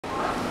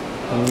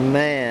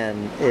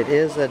Man, it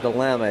is a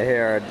dilemma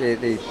here.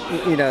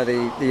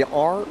 The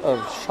art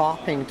of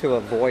shopping to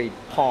avoid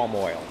palm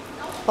oil.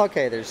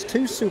 Okay, there's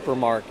two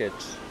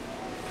supermarkets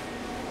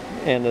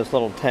in this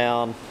little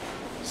town.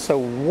 So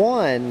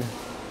one,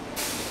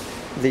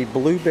 the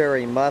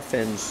blueberry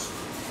muffins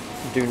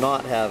do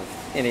not have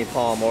any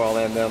palm oil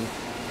in them,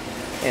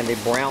 and the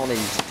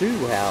brownies do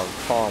have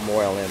palm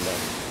oil in them.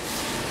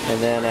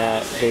 And then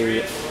at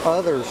the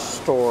other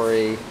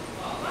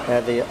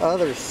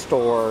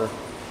store,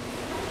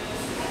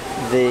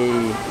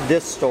 the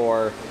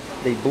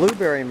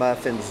blueberry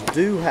muffins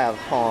do have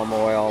palm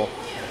oil,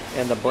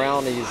 and the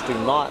brownies do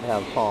not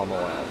have palm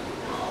oil.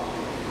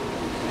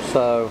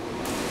 So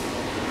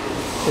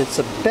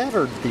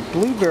the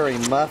blueberry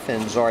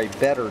muffins are a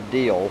better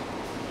deal.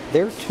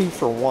 They're 2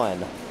 for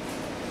 1,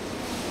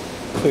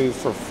 2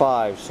 for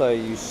 5. So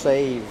you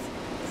save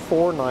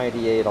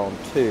 $4.98 on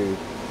 2,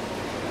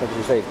 but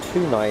you save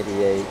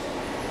 $2.98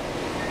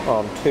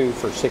 on 2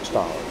 for $6.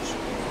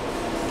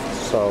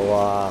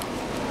 So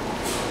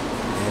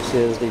this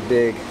is the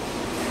big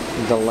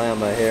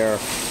dilemma here.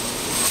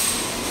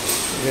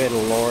 Good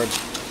Lord,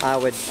 I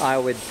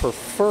would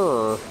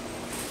prefer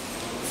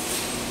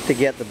to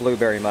get the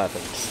blueberry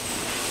muffins.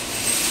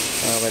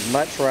 I would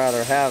much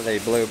rather have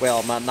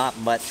not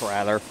much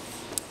rather,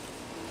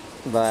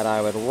 but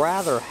I would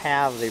rather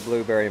have the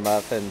blueberry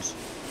muffins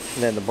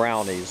than the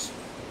brownies.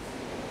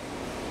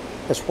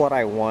 That's what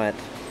I want,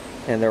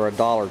 and they're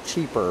 $1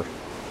 cheaper,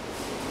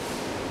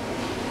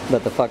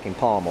 but the fucking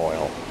palm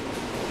oil.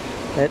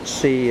 Let's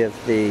see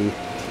if the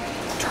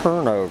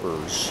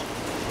turnovers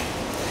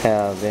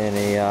have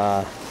any,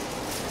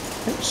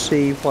 let's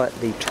see what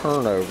the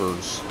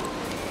turnovers,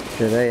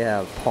 do they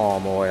have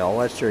palm oil?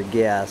 What's your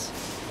guess?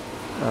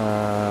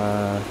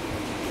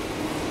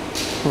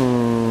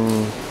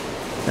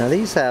 Now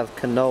these have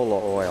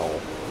canola oil.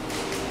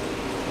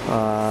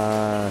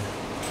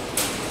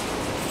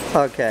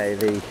 Okay,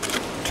 the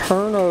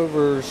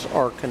turnovers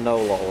are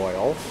canola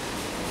oil.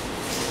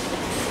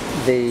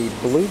 The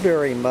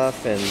blueberry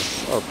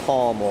muffins are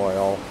palm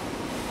oil.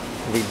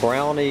 The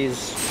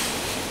brownies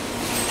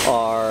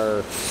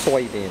are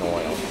soybean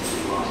oil.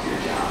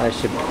 I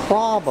should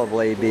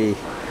probably be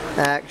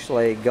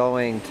actually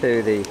going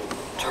to the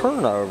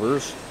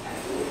turnovers,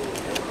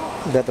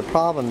 but the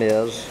problem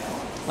is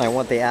I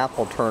want the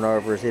apple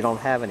turnovers. They don't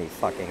have any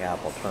fucking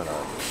apple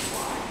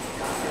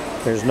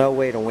turnovers. There's no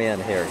way to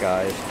win here,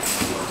 guys.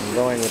 I'm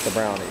going with the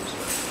brownies.